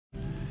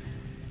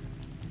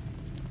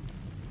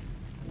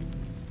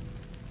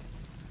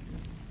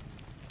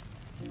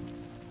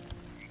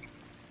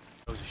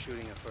was a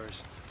shooting at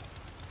first,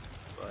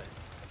 but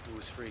it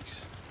was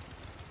freaks.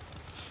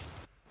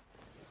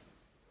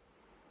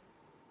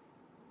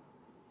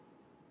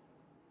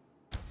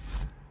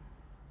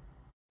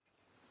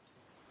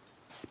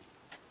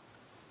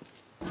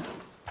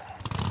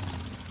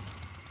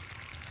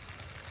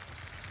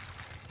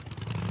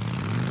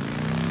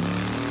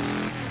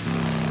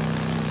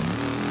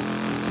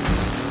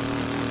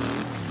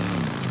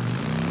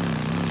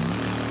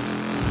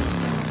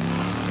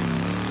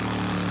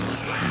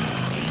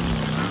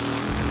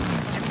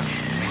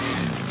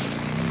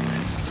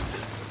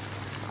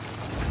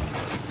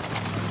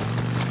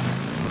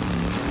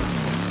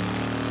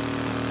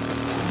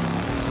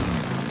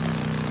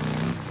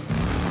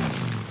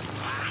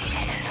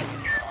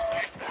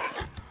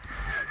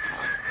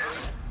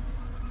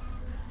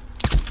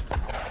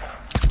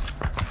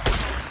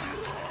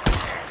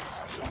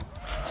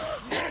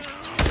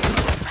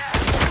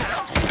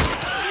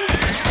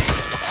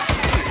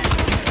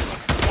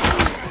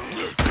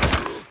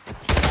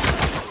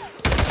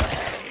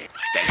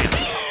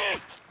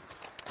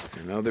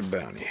 Another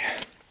bounty.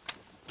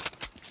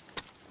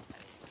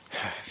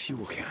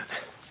 Fuel can.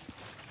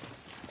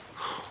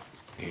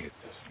 Needed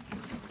this.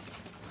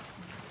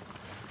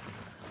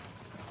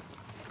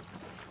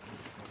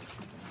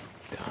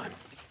 Done.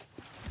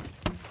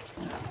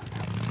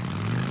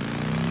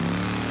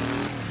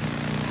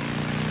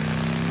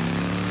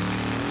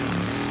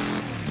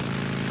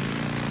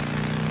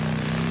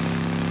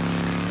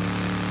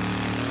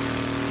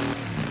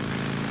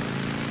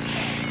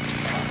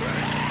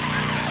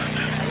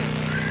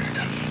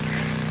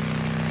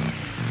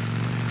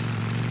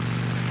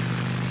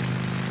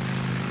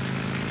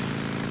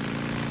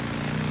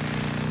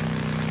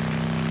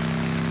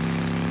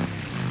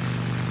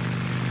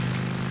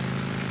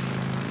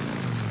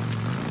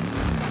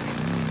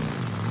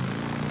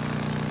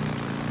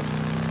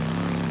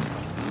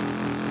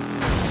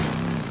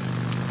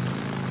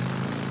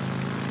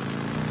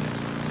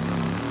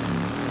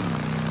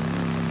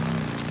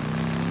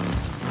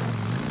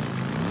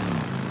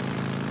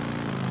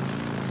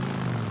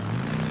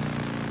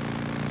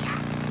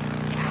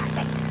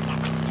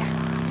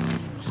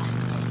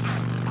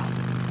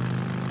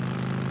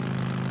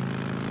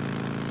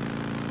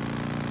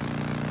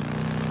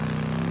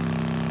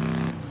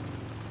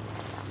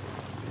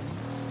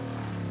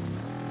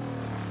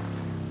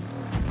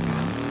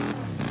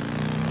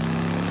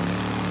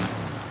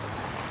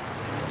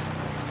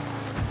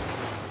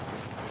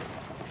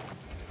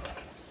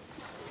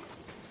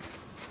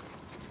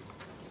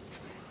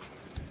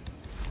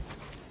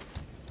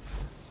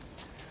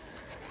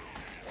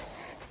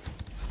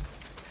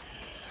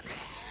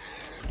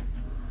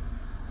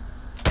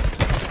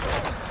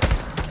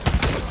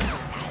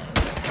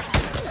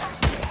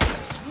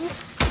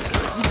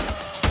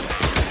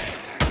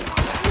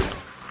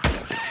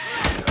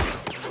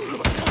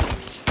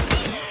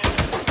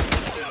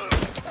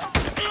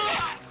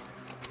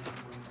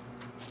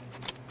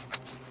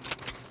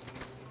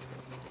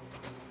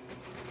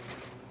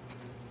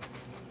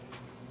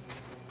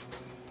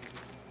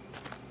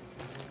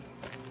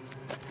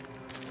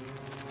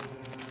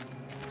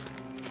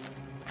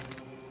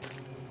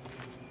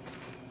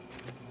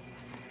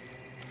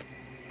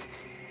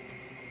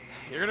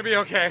 You're gonna be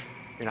okay.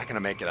 You're not gonna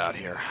make it out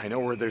here. I know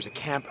where there's a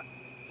camp.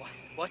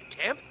 What?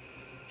 Camp?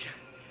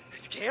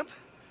 It's camp?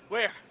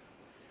 Where?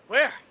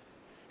 Where?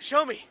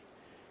 Show me.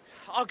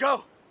 I'll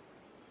go.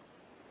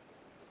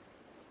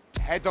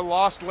 Head to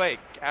Lost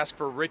Lake. Ask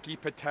for Ricky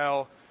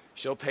Patel.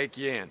 She'll take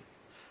you in.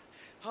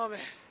 Oh man,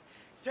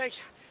 thank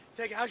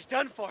you. I was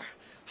done for.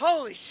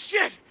 Holy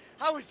shit!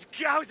 I was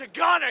a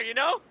goner, you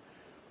know?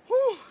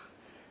 Whew.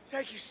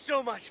 Thank you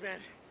so much, man.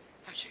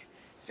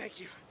 Thank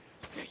you.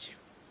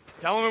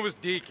 Tell them it was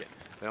Deacon.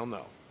 They'll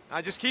know.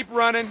 Now just keep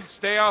running.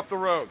 Stay off the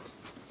roads.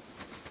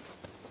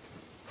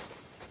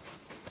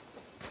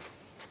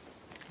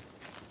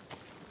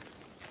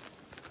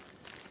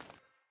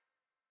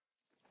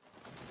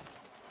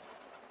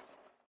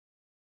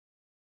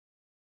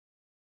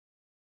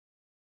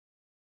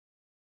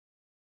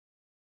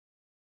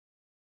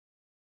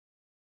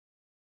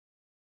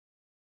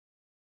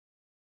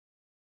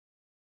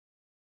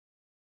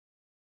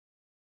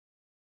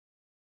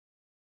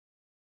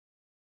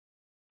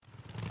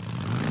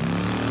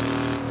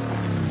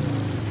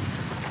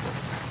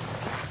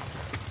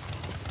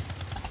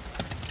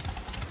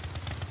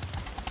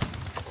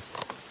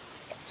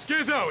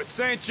 Skizzo, it's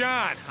St.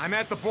 John. I'm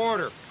at the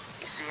border.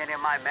 You see any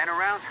of my men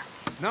around?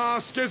 No,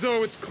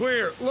 Skizzo, it's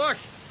clear. Look,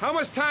 how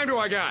much time do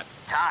I got?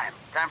 Time?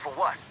 Time for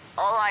what?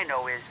 All I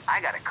know is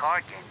I got a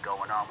card game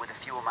going on with a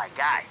few of my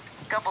guys.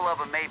 A couple of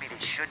them maybe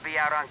they should be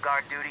out on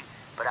guard duty,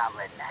 but I'm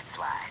letting that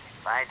slide.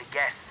 If I had to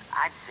guess,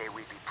 I'd say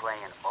we'd be playing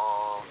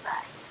all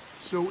night.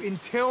 So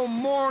until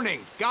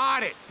morning.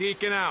 Got it.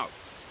 Deacon out.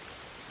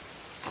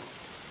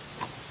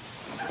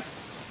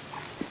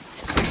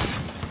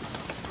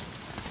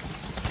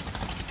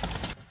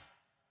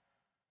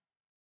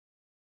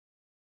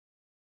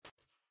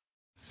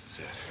 This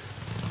is it.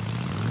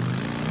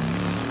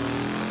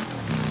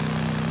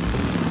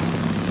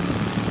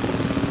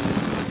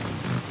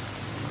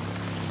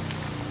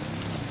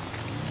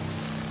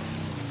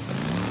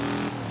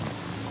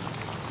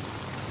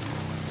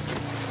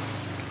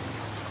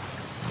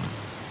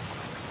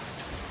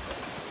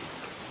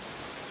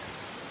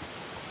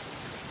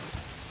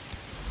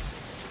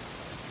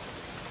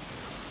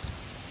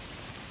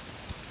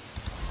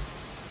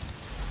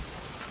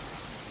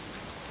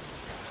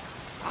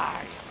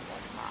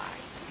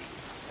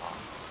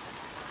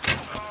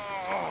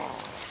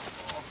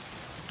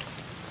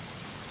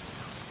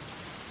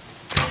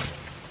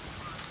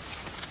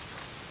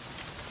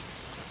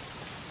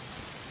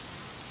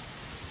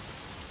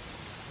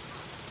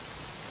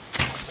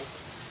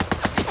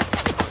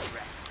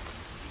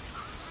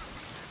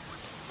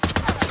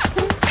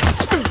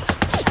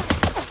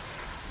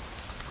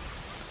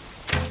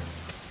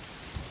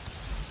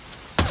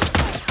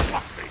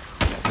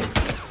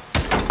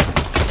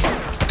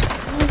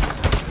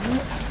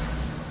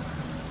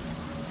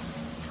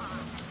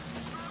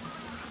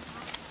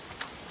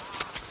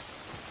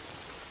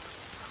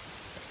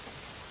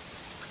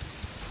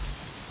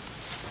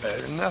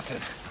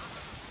 Nothing.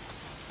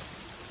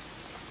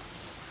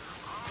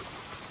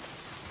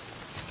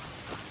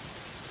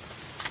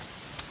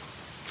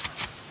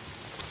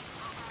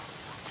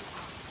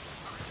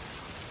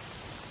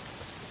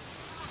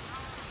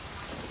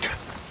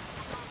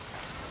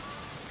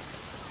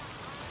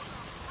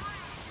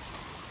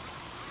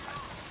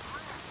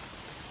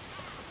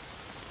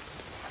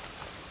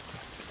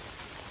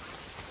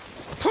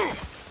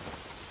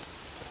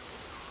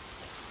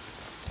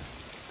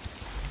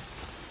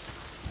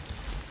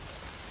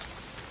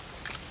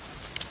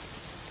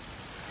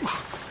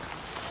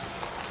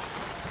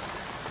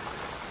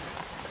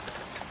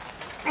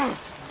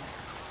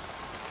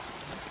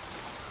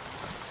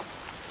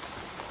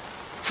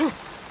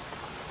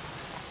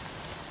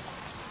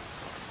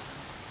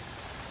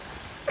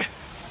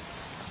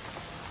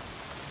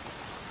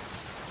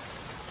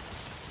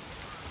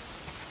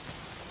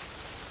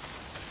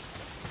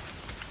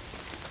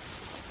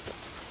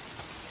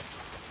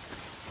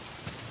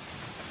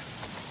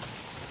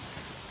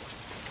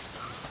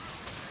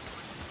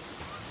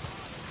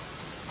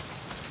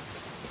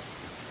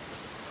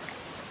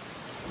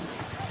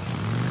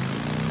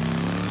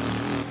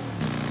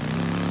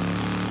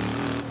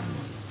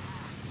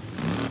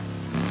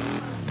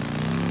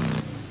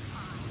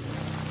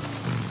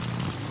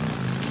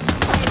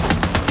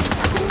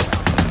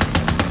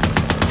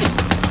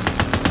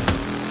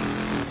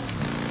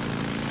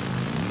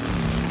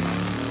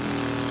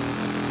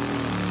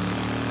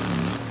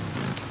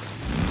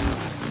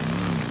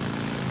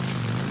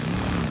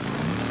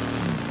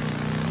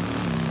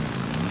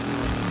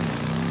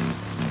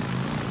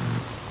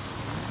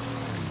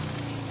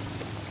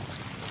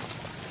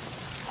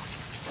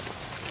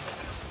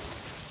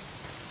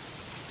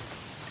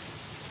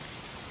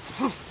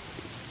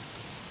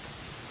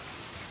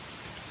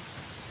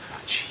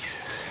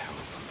 Jesus, hell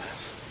of a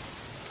mess.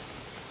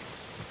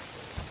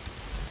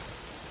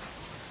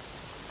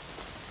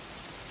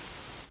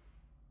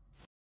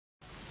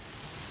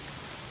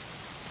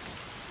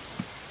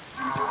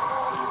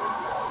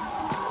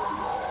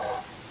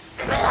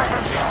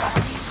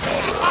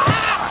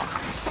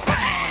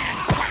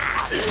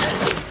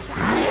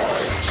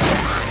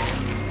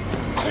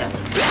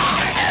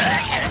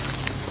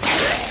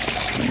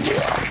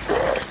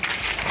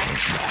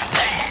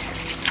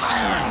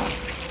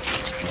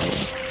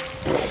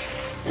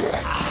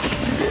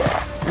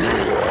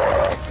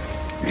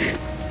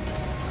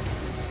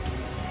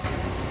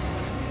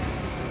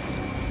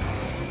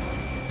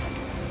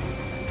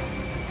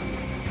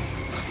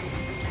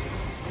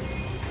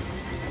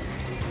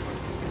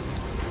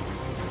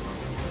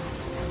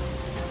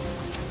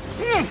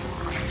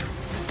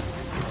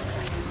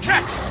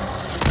 Catch!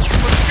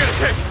 What's it gonna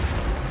take?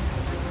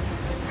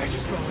 I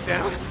just slow it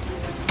down.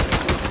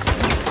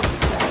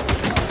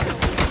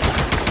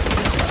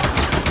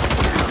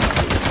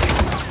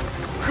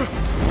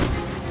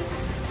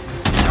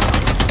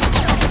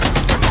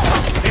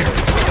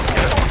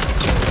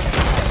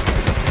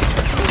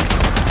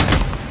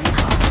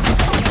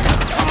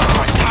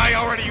 Die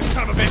already, you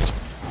son of a bitch!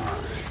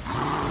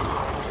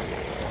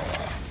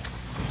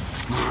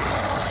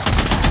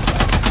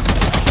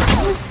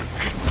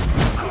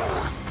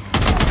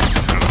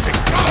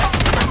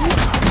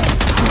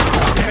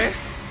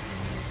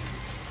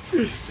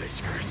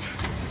 Jesus Christ.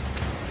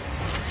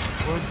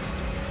 One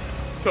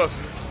tough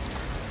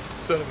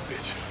son of a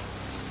bitch.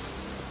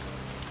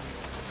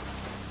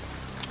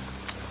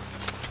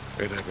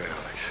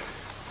 Antibiotics.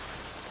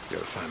 You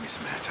gotta find me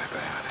some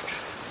antibiotics.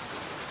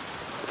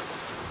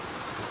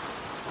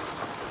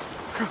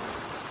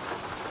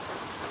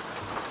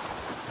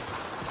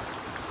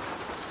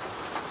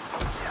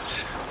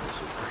 Yes, this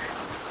will work.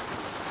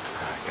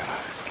 I gotta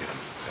get him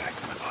back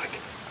to my bike.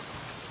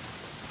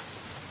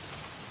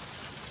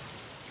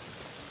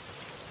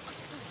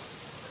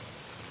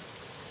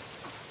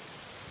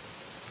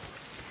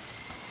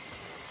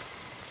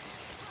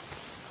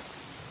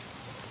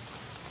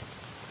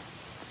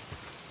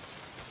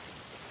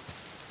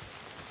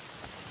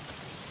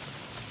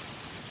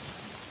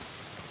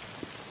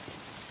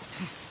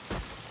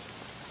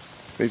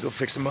 These will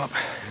fix him up,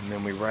 and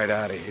then we ride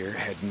out of here,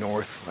 head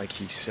north, like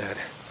he said.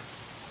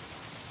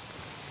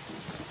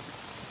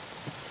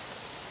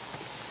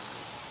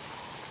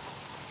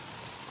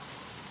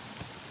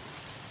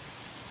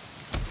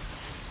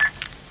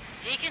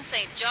 Deacon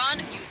St. John,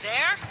 you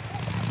there?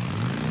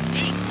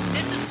 Deke,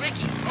 this is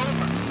Ricky.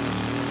 Over.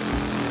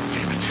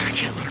 Damn it, I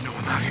can't let her know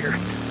I'm out here.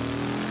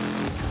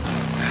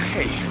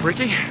 Hey,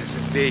 Ricky, this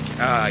is Deke.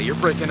 You're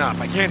breaking up.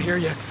 I can't hear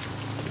you.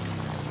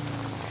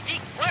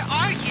 Deke, where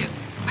are you?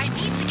 I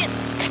need to get...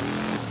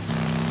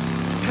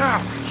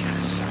 Oh,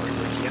 yeah, sorry,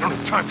 Ricky. I don't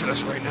have time for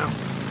this right now.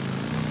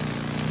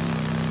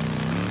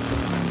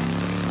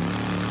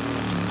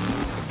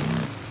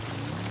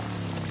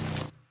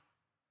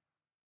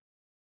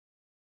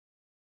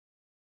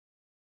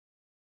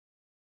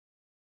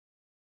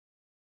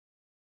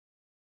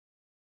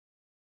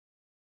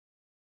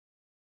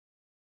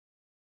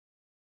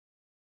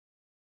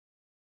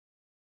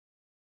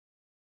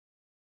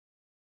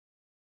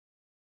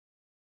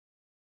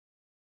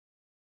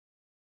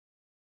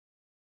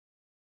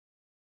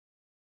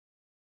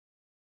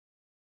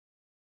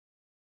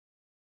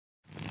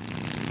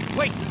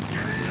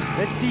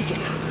 That's Deacon.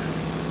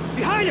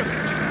 Behind him!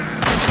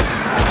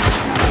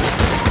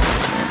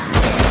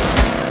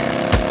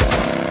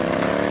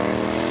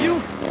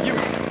 You!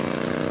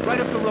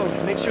 Right up the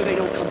road. Make sure they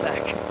don't come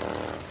back.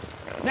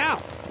 Now!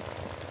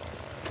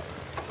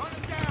 Find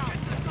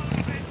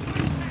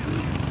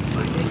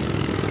it?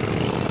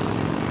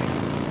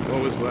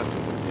 What was left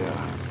of it,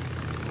 yeah.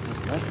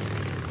 What's left?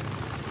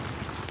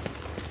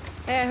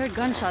 Hey, I heard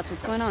gunshots.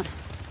 What's going on?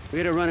 We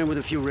had a run-in with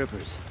a few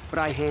rippers, but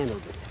I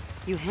handled it.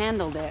 You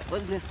handled it.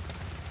 What's it?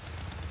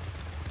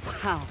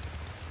 How?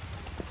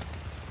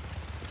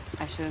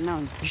 I should have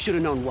known. You should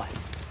have known what?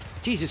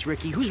 Jesus,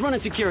 Ricky, who's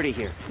running security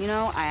here? You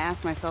know, I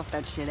ask myself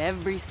that shit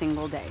every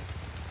single day.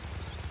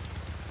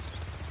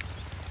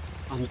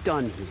 I'm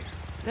done here.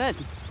 Good.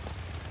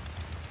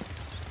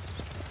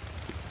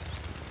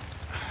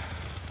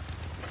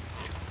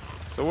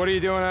 So what are you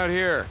doing out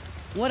here?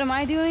 What am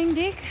I doing,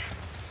 Deke?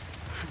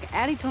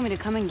 Addie told me to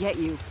come and get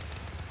you.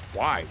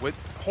 Why? What?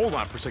 Hold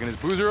on for a second. Is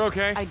Boozer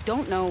okay? I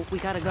don't know. We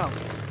gotta go.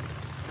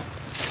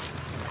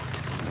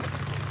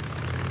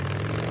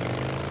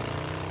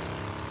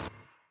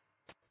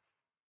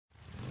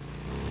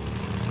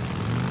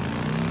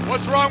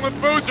 What's wrong with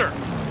Boozer?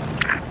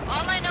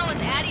 All I know is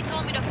Addie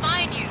told me to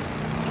find you.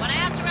 When I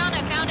asked around,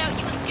 I found out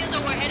you and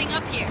Skizzo were heading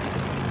up here.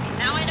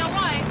 Now I know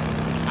why.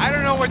 I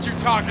don't know what you're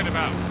talking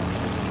about.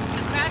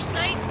 The crash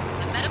site,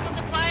 the medical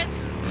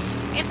supplies,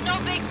 it's no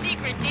big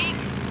secret, Deke.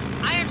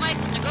 Iron Mike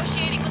was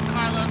negotiating with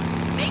Carlos,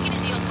 making a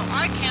deal so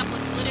our camp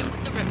would split it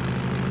with the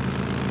Rippers.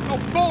 Oh,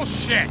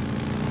 bullshit!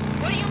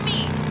 What do you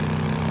mean?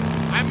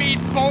 I mean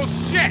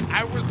bullshit!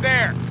 I was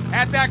there.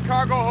 Half that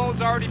cargo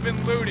hold's already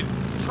been looted.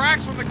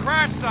 Tracks from the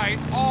crash site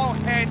all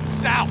head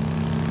south.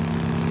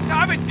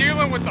 Now, I've been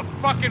dealing with the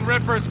fucking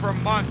Rippers for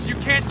months. You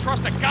can't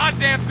trust a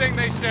goddamn thing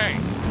they say.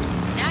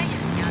 Now you're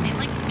sounding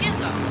like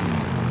Skizzo.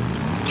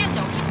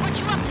 Skizzo, he put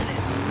you up to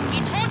this. He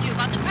told you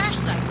about the crash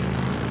site.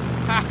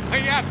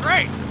 Yeah,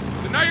 great.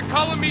 So now you're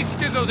calling me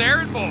Skizzo's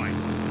errand boy.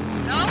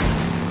 No?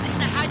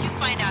 Then how'd you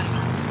find out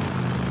about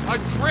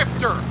it? A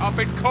drifter up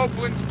in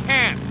Copeland's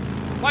camp.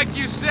 Like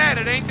you said,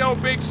 it ain't no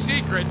big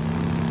secret.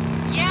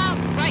 Yeah,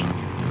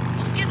 right.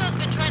 Well, Skizzo's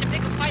been trying to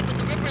pick a fight with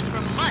the Rippers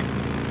for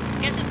months.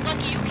 Guess it's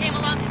lucky you came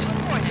along to do it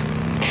for him.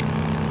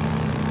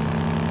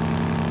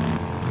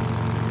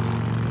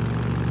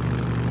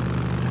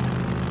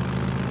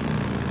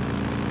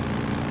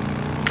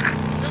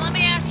 So let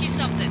me ask you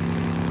something.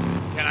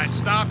 Can I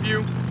stop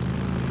you?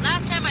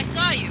 Last time I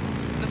saw you,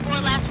 before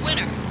last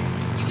winter,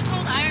 you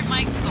told Iron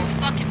Mike to go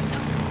fuck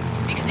himself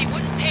because he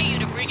wouldn't pay you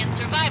to bring in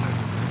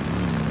survivors.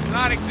 It's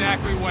not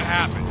exactly what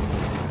happened.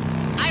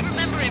 I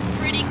remember it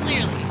pretty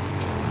clearly.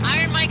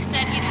 Iron Mike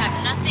said he'd have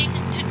nothing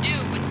to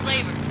do with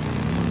slavers.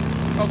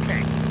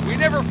 Okay, we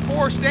never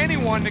forced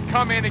anyone to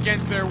come in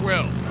against their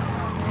will.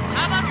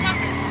 How about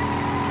Tucker?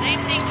 Same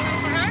thing true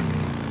for her?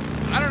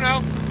 I don't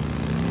know.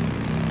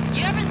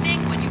 You ever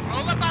think when you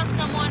roll up on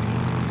someone,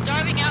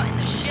 starving out in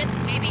the shit,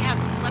 maybe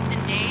hasn't slept in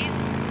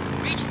days,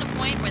 reach the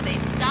point where they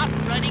stop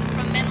running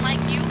from men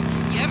like you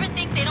ever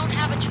think they don't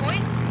have a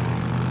choice?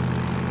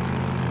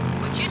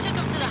 But you took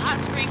them to the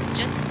hot springs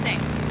just the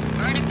same.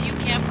 Earn a few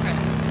camp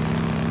credits.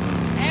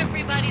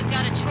 Everybody's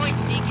got a choice,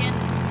 Deacon.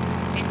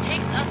 It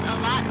takes us a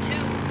lot,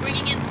 too,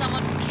 bringing in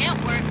someone who can't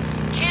work,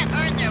 can't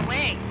earn their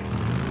way.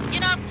 You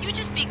know, you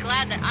just be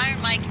glad that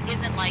Iron Mike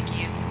isn't like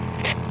you.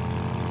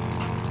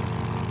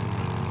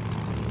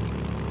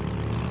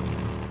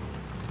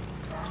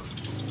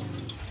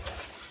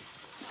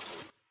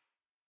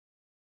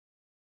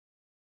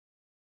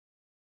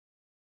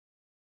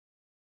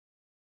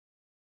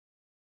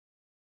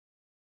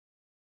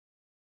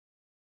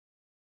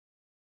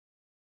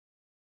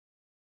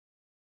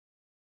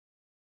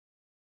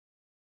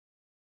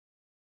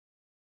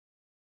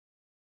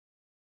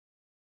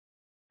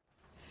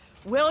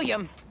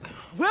 William!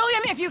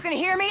 William, if you can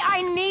hear me,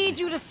 I need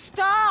you to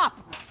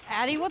stop!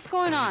 Addie, what's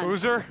going on?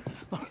 Boozer?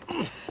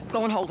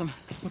 Go and hold him.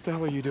 What the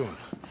hell are you doing?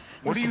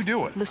 What are you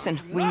doing? Listen,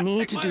 we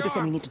need to do this,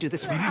 and we need to do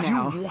this right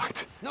now.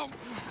 What? No.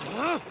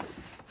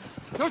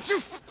 Don't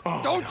you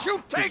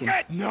take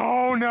it!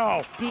 No.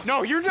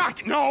 No, you're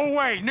not. No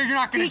way. No, you're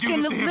not going to do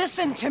Deacon, this to him.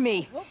 listen to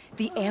me.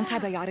 The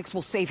antibiotics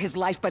will save his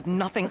life, but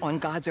nothing on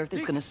God's earth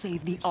is going to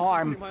save the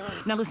arm.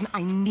 Now listen,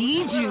 I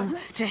need you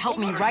to help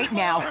me right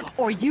now,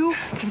 or you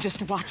can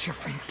just watch your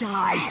friend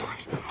die.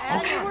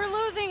 Addie, we're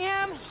losing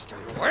him.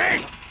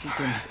 Wait!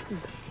 Deacon.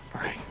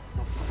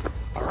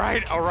 All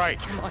right.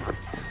 Come on.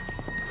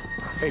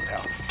 Hey,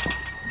 pal.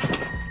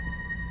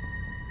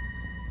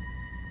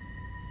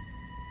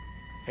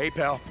 Hey,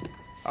 pal.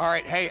 All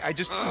right, hey, I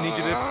just need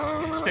you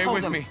to stay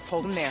with me.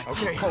 Hold him there.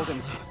 Okay. Hold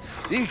him.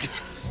 Deke.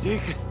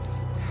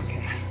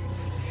 Okay.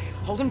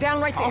 Hold him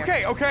down right there.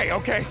 Okay. Oh,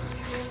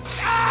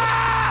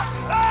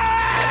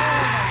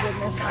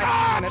 goodness,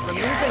 I'm it. We're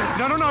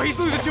losing. No, he's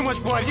losing too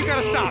much blood. You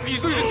gotta stop.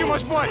 He's losing too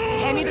much blood.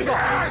 Hand me the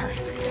guard.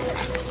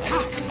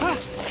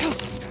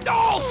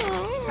 Oh,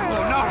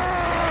 no.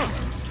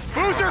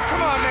 Boozer,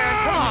 come on, man.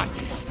 Come on.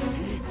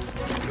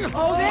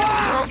 Oh, there.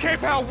 You're okay,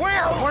 pal.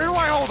 Where? Where do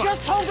I hold him?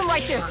 Just hold him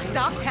right there.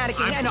 Stop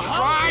panicking and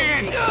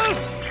Ryan!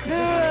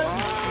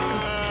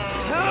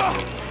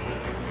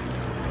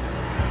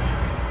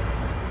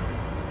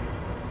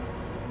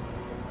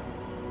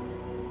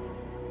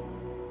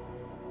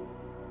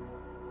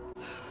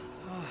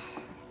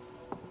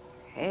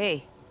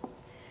 Hey,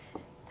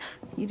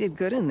 you did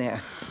good in there.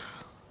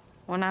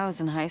 When I was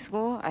in high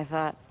school, I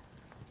thought,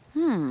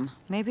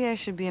 maybe I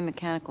should be a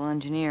mechanical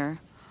engineer,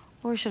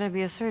 or should I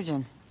be a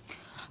surgeon?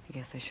 I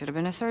guess I should have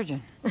been a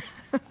surgeon.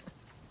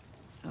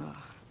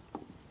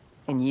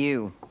 And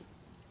you.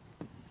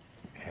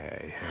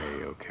 Hey,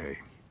 okay.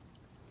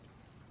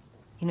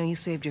 You know, you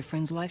saved your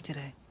friend's life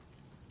today.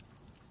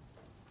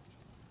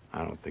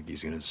 I don't think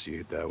he's gonna see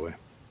it that way.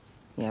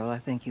 Yeah, well, I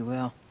think you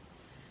will.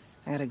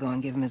 I gotta go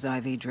and give him his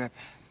IV drip.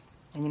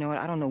 And you know what?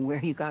 I don't know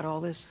where you got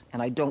all this,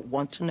 and I don't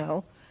want to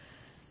know.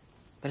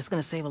 But it's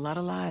gonna save a lot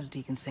of lives,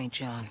 Deacon St.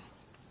 John.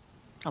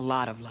 A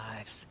lot of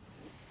lives.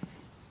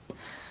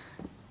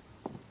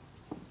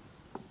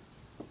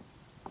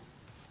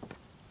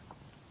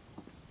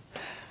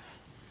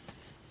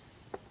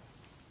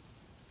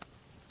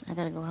 I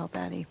gotta go help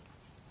Addie.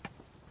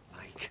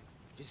 Mike,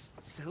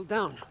 just settle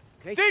down,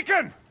 okay?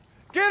 Deacon!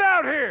 Get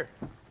out here!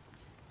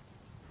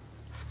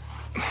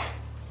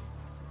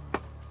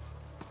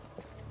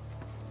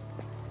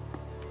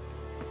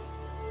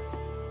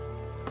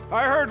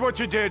 I heard what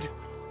you did.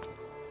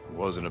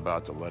 Wasn't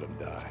about to let him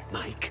die.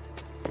 Mike,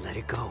 let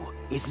it go.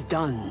 It's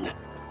done.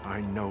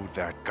 I know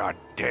that, god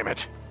damn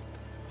it.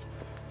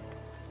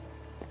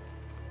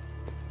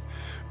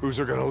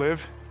 Boozer gonna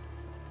live?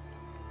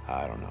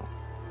 I don't know.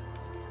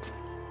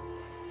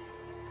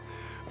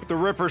 But the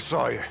Ripper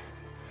saw you.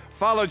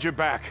 Followed you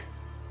back.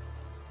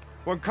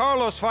 When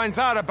Carlos finds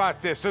out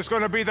about this, there's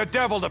gonna be the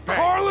devil to pay.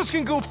 Carlos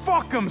can go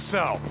fuck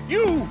himself!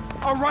 You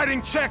are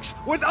writing checks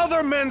with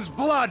other men's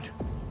blood!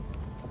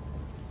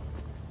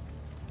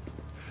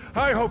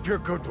 I hope you're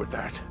good with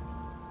that.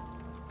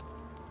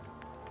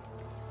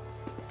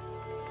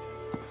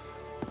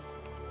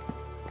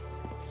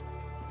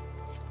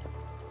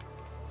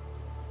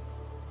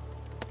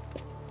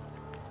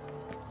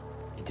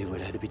 You did what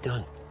had to be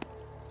done.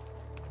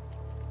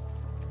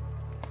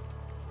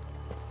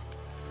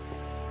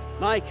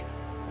 Mike,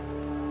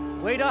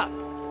 wait up.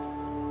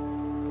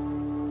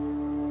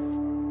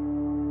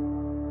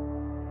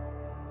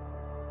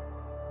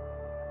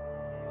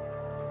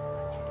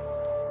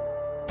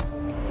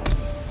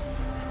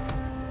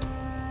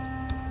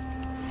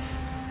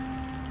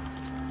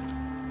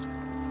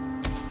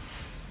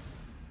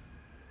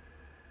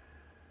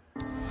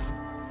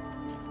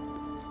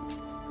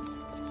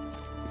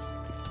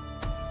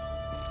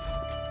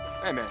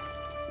 Hey, man.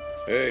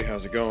 Hey,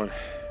 how's it going?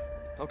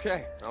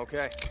 Okay.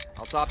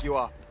 I'll top you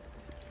off.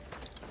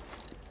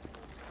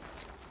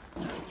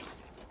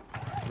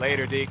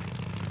 Later, Deke.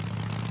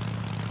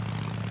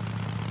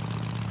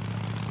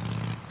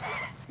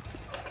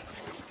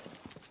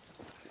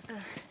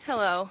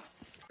 Hello.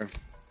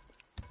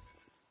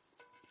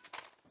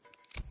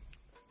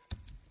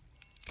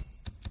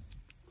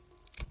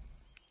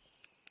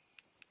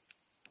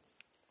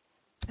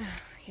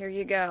 Here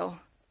you go.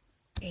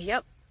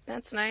 Yep,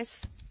 that's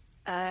nice.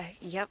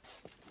 Yep.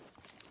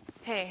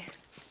 Hey,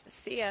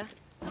 see ya.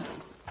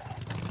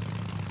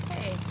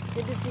 Hey,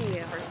 good to see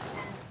you.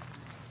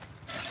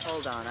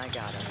 Hold on, I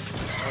got it.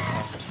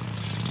 Okay.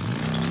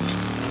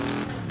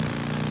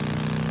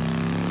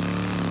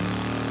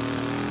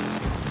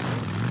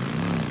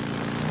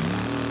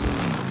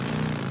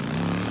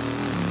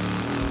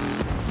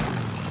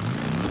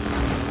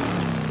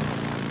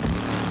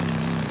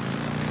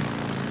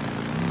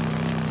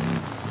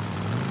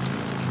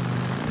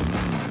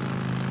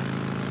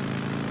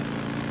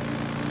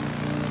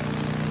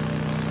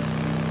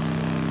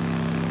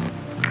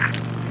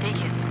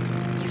 Deacon,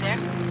 you there?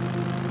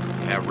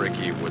 Yeah,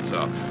 Ricky, what's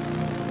up?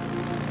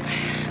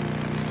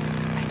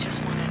 I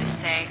just wanted to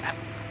say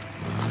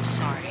I'm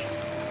sorry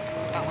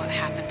about what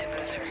happened to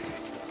Boozer.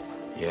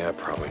 Yeah,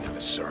 probably not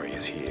as sorry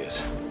as he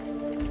is.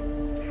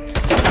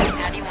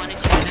 Addie wanted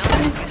you to know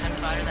that if you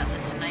hadn't bought her that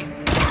listed knife,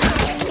 Boozer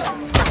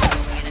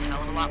would be in a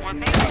hell of a lot more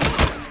pain.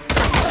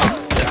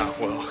 Yeah,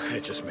 well,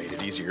 it just made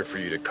it easier for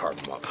you to carve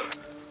him up.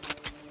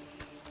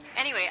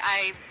 Anyway,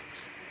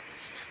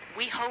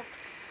 we hope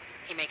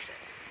he makes it.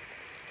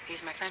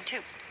 He's my friend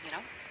too, you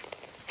know?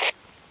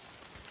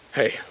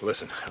 Hey,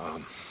 listen,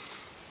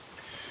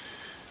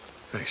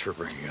 thanks for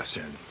bringing us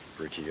in,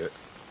 Ricky.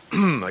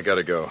 I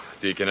gotta go.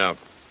 Deacon out.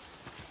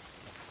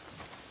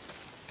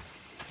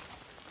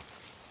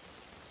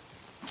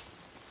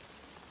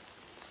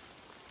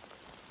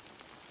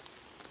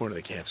 One of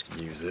the camps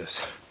can use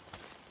this.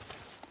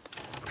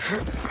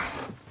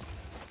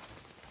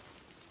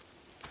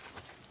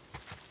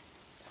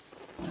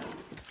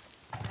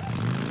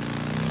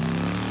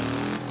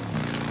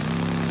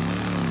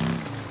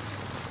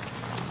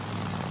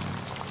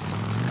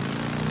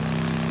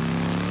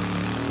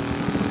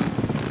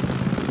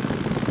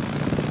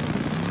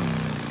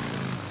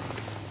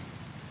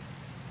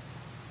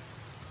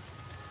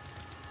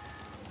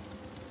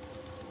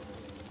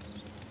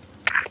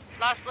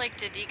 Lost Lake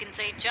to Deacon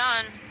St.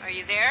 John. Are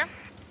you there?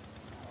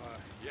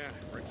 Yeah,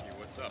 Ricky,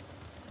 what's up?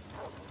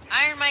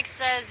 Iron Mike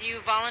says you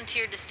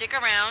volunteered to stick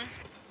around.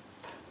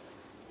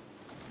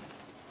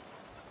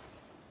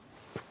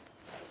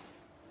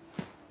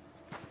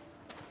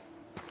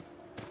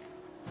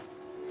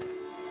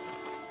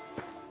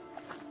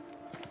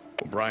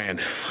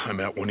 O'Brien, I'm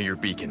at one of your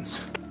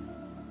beacons.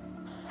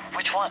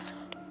 Which one?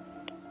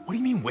 What do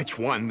you mean, which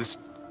one? This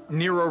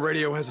Nero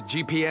radio has a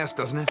GPS,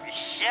 doesn't it?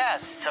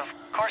 Yes, of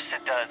course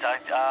it does.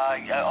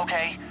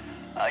 Okay.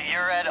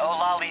 You're at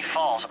Olali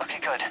Falls. Okay,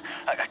 good.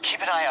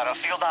 Keep an eye out. A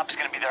field op is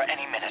gonna be there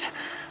any minute.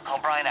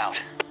 O'Brien out.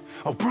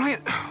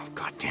 O'Brien! Oh,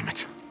 God damn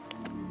it.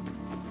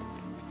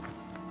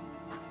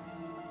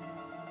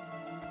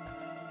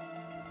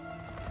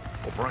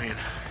 O'Brien,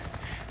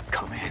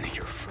 come in.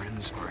 Your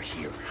friends are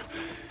here.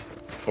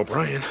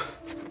 O'Brien.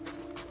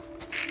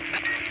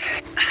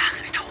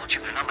 I told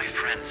you, they're not my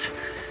friends.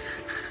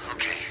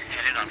 Okay,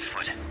 head in on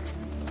foot.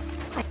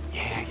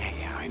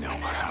 Yeah, I know.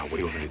 What do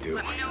you want me to do?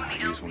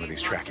 Use one of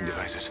these tracking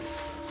devices?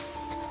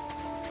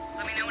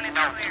 Let me know when it's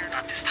No, clear.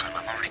 not this time.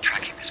 I'm already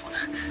tracking this one.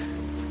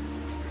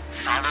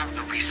 Follow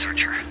the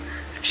researcher.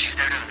 She's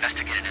there to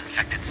investigate an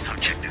infected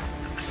subject, the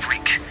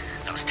freak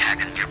that was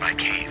tagged in a nearby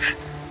cave.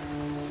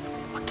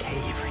 A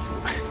cave?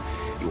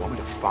 You want me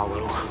to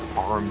follow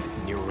armed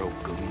Nero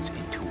goons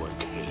into a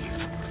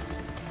cave?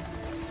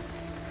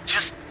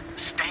 Just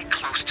stay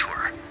close to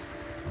her.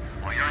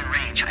 While you're in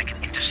range, I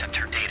can intercept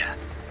her data.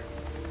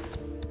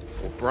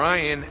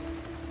 O'Brien.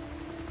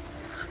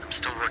 I'm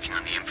still working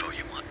on the info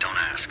you want, don't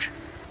ask.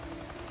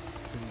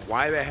 Then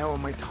why the hell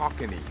am I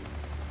talking to you?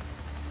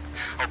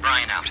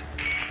 O'Brien out.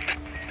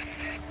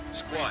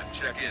 Squad,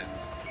 check in.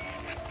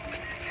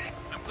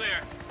 I'm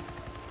clear.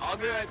 All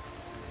good.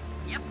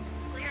 Yep,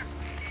 clear.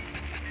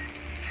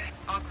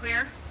 All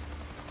clear?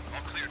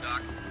 All clear,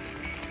 Doc.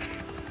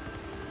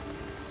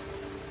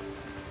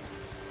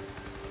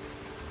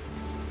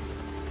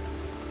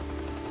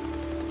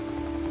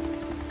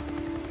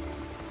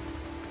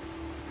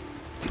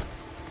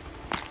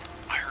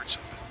 I heard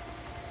something.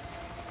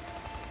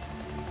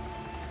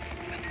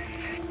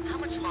 How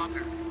much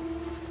longer?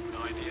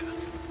 No idea.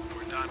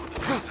 We're done with the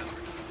process. We're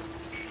done.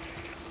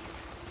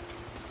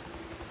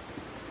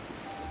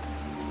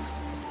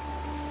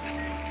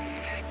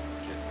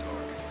 Getting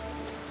dark.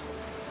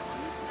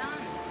 Almost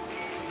done.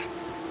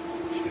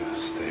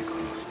 Just stay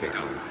close there.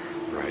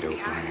 Right,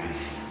 O'Brien.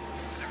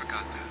 Never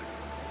got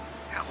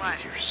that. Got what?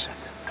 Easier said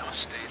than done.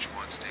 Stage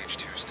 1, Stage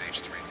 2,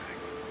 Stage 3 thing.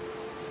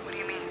 What do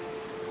you mean?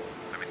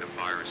 I mean, the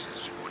virus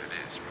is what it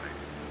is, right?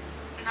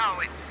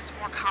 No, it's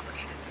more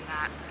complicated than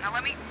that. Now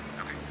let me...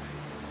 Okay.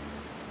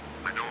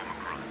 I know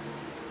Omicron.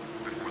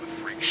 Before the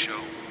freak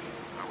show,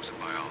 I was a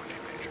biology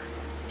major.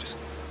 Just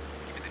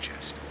give me the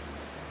gist.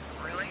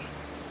 Really?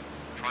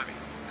 Try me.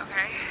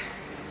 Okay.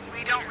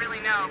 We don't really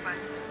know, but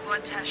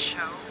blood tests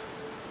show.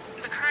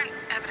 The current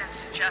evidence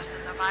suggests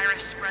that the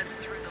virus spreads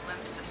through the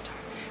lymph system,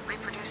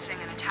 reproducing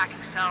and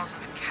attacking cells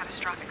on a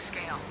catastrophic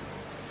scale.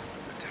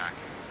 Attacking.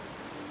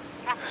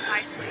 More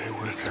precisely, Stay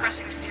with her.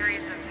 expressing a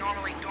series of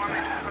normally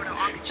dormant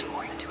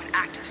proto-oncogenes into an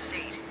active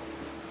state.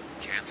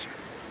 Cancer.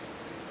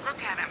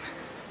 Look at him.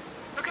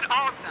 Look at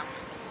all of them.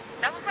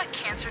 That look like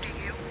cancer to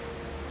you?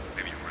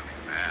 Maybe you're really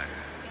mad.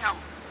 No.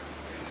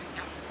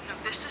 No,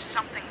 this is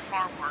something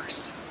far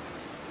worse.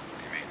 What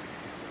do you mean?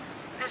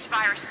 This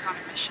virus is on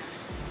a mission.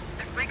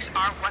 The freaks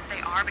are what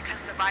they are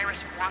because the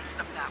virus wants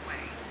them that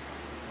way.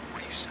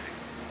 What are you saying?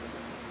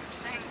 I'm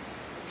saying...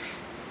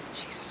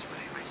 Jesus, what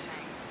am I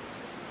saying?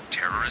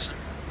 Terrorism?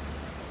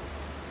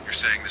 You're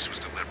saying this was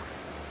deliberate?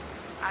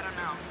 I don't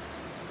know.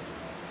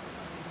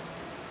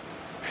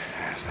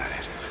 Is that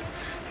it?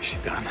 Is she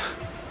done?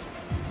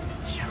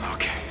 Yeah.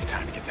 Okay,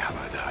 time to get the hell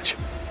out of Dodge.